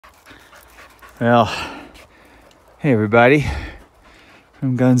Well, hey everybody,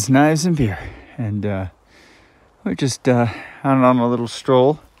 from Guns, Knives, and Beer, and we're just out on a little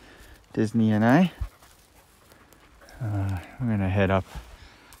stroll, Disney and I. We're gonna head up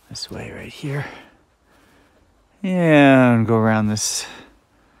this way right here, and go around this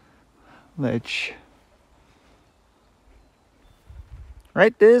ledge.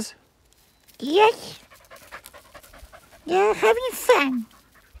 Right, Diz? Yes. Yeah, having fun.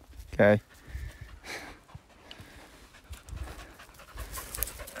 Okay.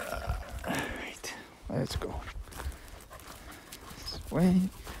 Alright, let's go. This way.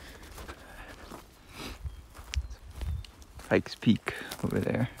 Pikes Peak over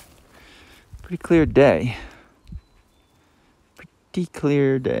there. Pretty clear day. Pretty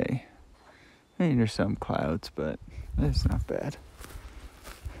clear day. I mean, there's some clouds, but it's not bad.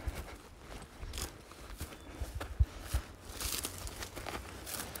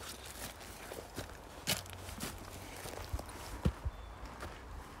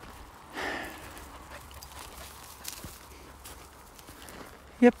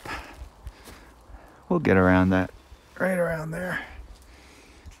 Yep. We'll get around that. Right around there.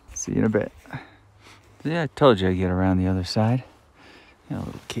 See you in a bit. Yeah, I told you I'd get around the other side. Got a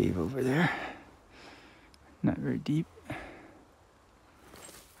little cave over there. Not very deep.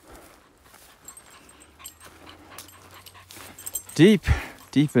 Deep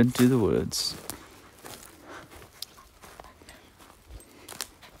into the woods.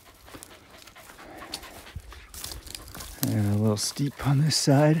 And a little steep on this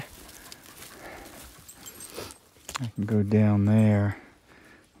side. I can go down there.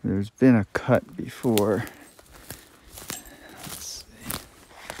 There's been a cut before. Let's see.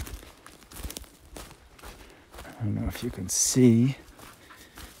 I don't know if you can see,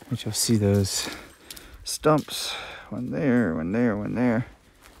 but you'll see those stumps. One there, one there, one there.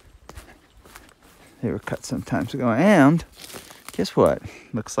 They were cut some time ago, and guess what?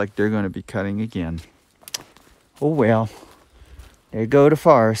 Looks like they're going to be cutting again. Oh well, there you go to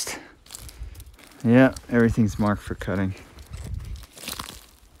forest. Yeah, everything's marked for cutting.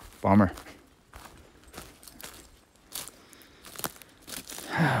 Bummer.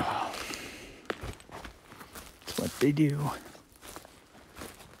 That's what they do.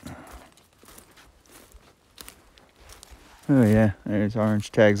 Oh yeah, there's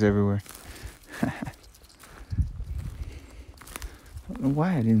orange tags everywhere. I don't know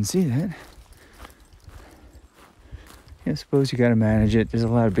why I didn't see that. I suppose you gotta manage it. There's a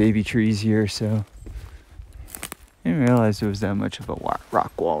lot of baby trees here, so I didn't realize there was that much of a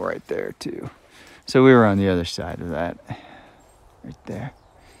rock wall right there too. So we were on the other side of that, right there.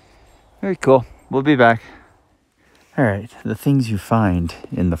 Very cool. We'll be back. All right, the things you find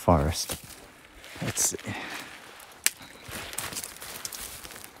in the forest. Let's see.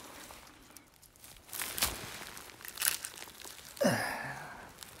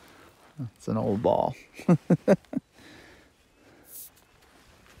 It's an old ball.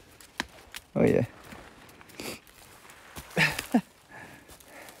 Oh yeah.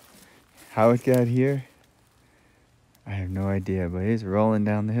 How it got here, I have no idea, but it's rolling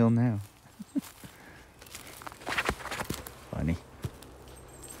down the hill now. Funny.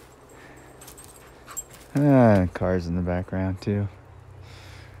 Cars in the background too.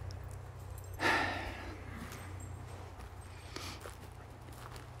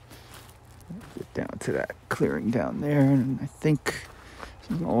 Get down to that clearing down there, and I think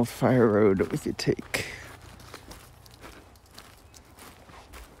there's an old fire road that we could take.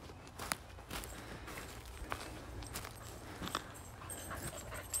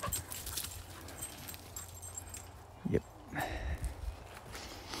 Yep.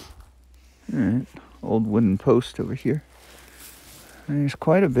 Alright, old wooden post over here. And there's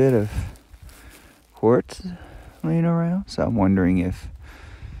quite a bit of quartz laying around, so I'm wondering if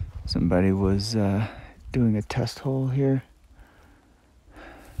somebody was doing a test hole here.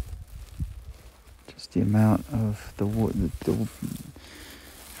 Just the amount of the wood, the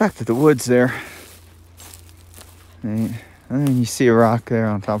fact that the wood's there. Right? And then you see a rock there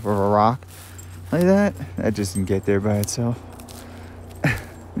on top of a rock like that. That just didn't get there by itself.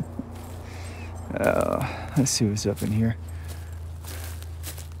 Let's see what's up in here.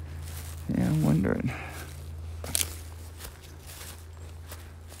 Yeah, I'm wondering.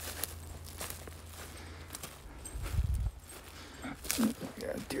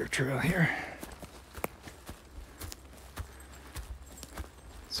 Got a deer trail here.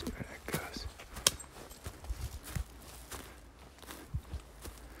 Let's see where that goes.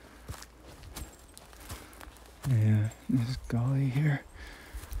 Yeah, there's a gully here.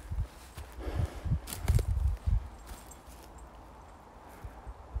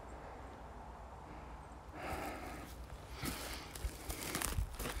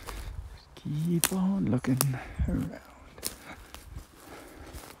 Keep on looking around.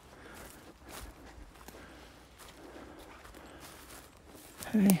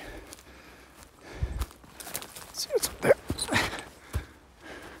 Hey. Let's see what's up there.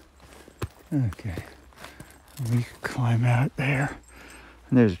 Okay. We could climb out there.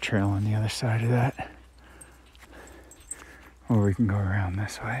 And there's a trail on the other side of that. Or we can go around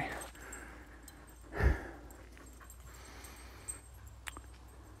this way.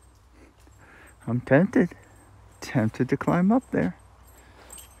 I'm tempted to climb up there.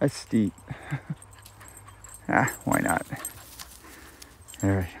 That's steep. Why not? All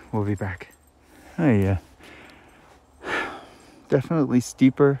right, we'll be back. Oh yeah, definitely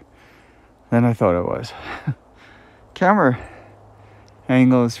steeper than I thought it was. Camera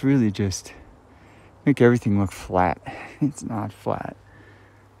angles really just make everything look flat. It's not flat.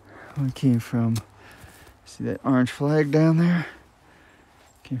 We came from, see that orange flag down there?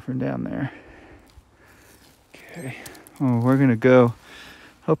 Came from down there. Okay, well, we're gonna go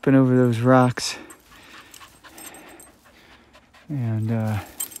up and over those rocks, and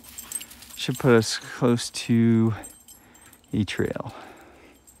should put us close to a trail,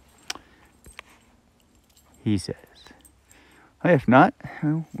 he says. If not,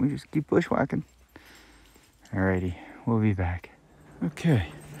 well, we just keep bushwhacking. Alrighty, we'll be back. Okay,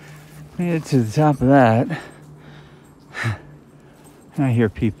 made it to the top of that. And I hear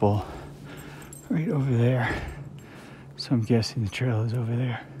people right over there. So I'm guessing the trail is over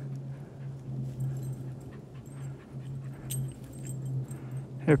there.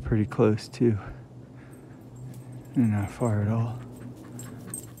 They're pretty close too. They're not far at all.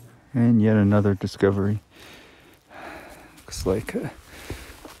 And yet another discovery. Looks like a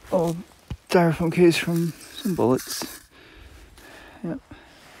old styrofoam case from some bullets. Yep.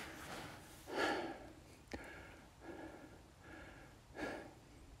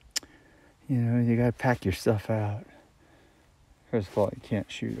 You know, you gotta pack your stuff out. First of all, you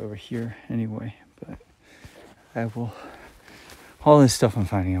can't shoot over here anyway, but I will. All this stuff I'm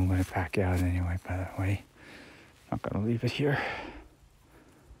finding, I'm going to pack out anyway, by the way. Not going to leave it here.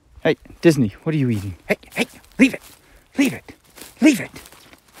 Hey, Disney, what are you eating? Hey, leave it! Leave it! Leave it!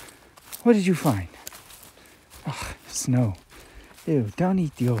 What did you find? Ugh, snow. Ew, don't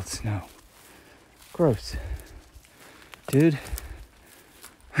eat the old snow. Gross. Dude,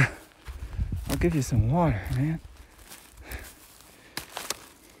 I'll give you some water, man.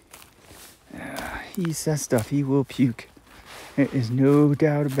 He eats that stuff, he will puke. There is no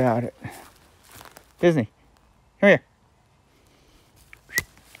doubt about it. Disney, come here.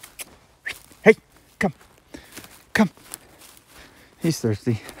 Hey, come. Come. He's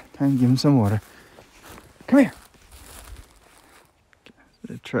thirsty. Time to give him some water. Come here.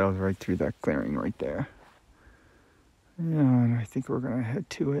 The trail's right through that clearing right there. Yeah, and I think we're going to head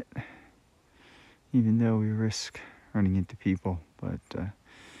to it. Even though we risk running into people. But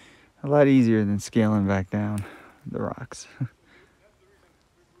a lot easier than scaling back down the rocks.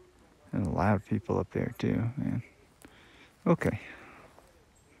 And a lot of people up there too, man. Okay.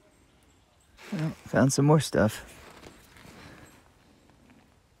 Well, found some more stuff.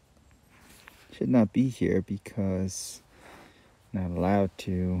 Should not be here because not allowed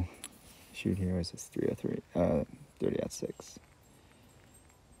to shoot here. Is this 303? 30-06.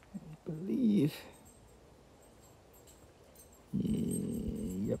 I believe.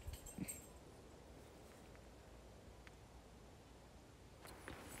 Yep.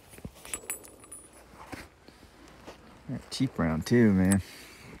 Cheap round too, man.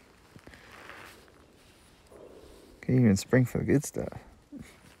 Can't even spring for the good stuff.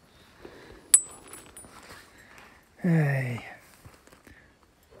 Hey.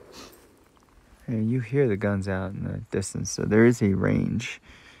 Hey, you hear the guns out in the distance, so there is a range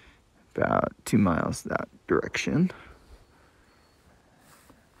about 2 miles that direction.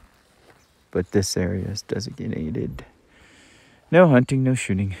 But this area is designated. No hunting, no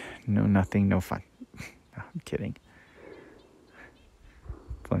shooting, no nothing, no fun. No, I'm kidding.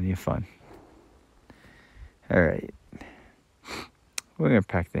 Plenty of fun. All right. We're going to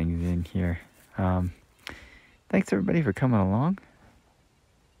pack things in here. Thanks everybody for coming along.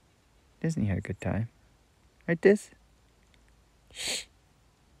 Disney had a good time. Right, Diz? Shh.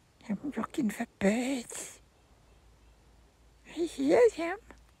 I'm looking for birds. I hear them.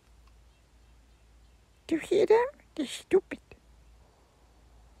 Do you hear them? They're stupid.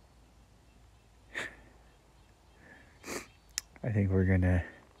 I think we're gonna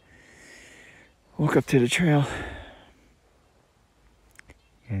walk up to the trail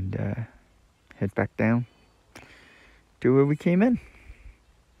and head back down to where we came in.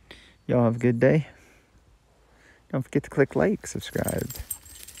 Y'all have a good day. Don't forget to click like, subscribe,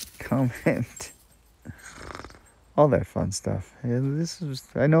 comment. All that fun stuff. Yeah,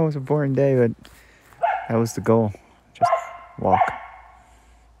 I know it was a boring day, but that was the goal. Just walk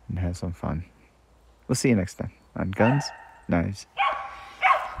and have some fun. We'll see you next time on Guns, Knives,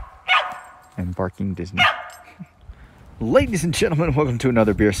 and Barking Disney. Ladies and gentlemen, welcome to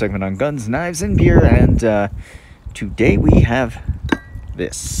another beer segment on Guns, Knives, and Beer. And today we have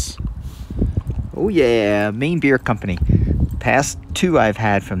this. Oh yeah, Maine Beer Company. Past two I've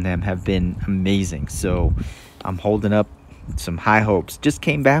had from them have been amazing. So I'm holding up some high hopes. Just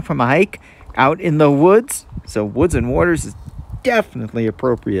came back from a hike out in the woods. So Woods and Waters is definitely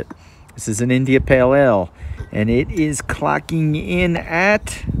appropriate. This is an India Pale Ale. And it is clocking in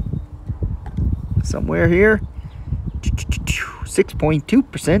at somewhere here.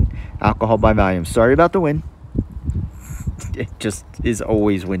 6.2% alcohol by volume. Sorry about the wind. It just is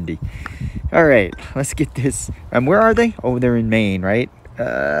always windy. All right, let's get this. And where are they? Oh, they're in Maine, right?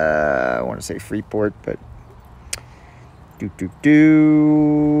 I want to say Freeport, but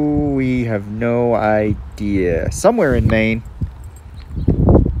we have no idea. Somewhere in Maine.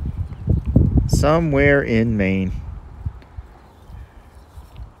 Somewhere in Maine.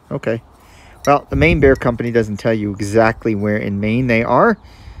 Okay. Well, the Maine Beer Company doesn't tell you exactly where in Maine they are.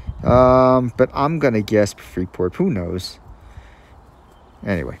 But I'm going to guess Freeport. Who knows?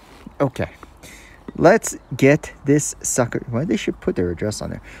 Anyway. Okay. Let's get this sucker. Well, they should put their address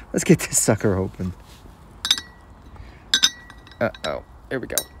on there. Let's get this sucker open. Uh-oh. Here we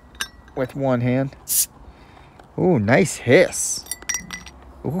go. With one hand. Ooh, nice hiss.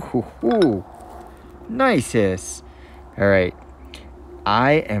 Ooh. Nice hiss. All right.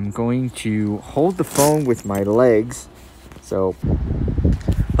 I am going to hold the phone with my legs.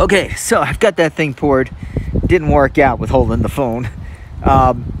 Okay, so I've got that thing poured. Didn't work out with holding the phone.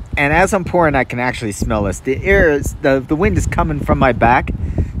 And as I'm pouring, I can actually smell this. The wind is coming from my back.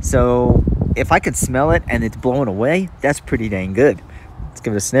 So if I can smell it and it's blowing away, that's pretty dang good. Let's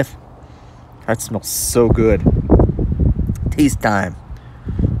give it a sniff. That smells so good. Taste time.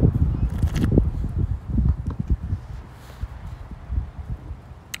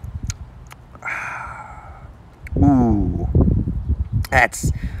 Ooh,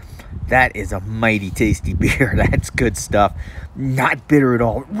 that is a mighty tasty beer. That's good stuff. Not bitter at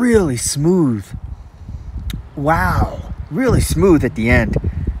all. Really smooth. Wow, really smooth at the end.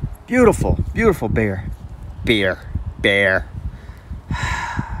 Beautiful beer. Beer.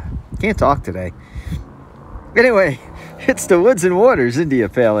 Can't talk today. Anyway, it's the Woods and Waters India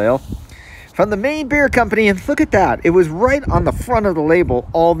Pale Ale from the Maine Beer Company, and look at that. It was right on the front of the label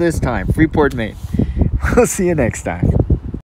all this time. Freeport, Maine. We'll see you next time.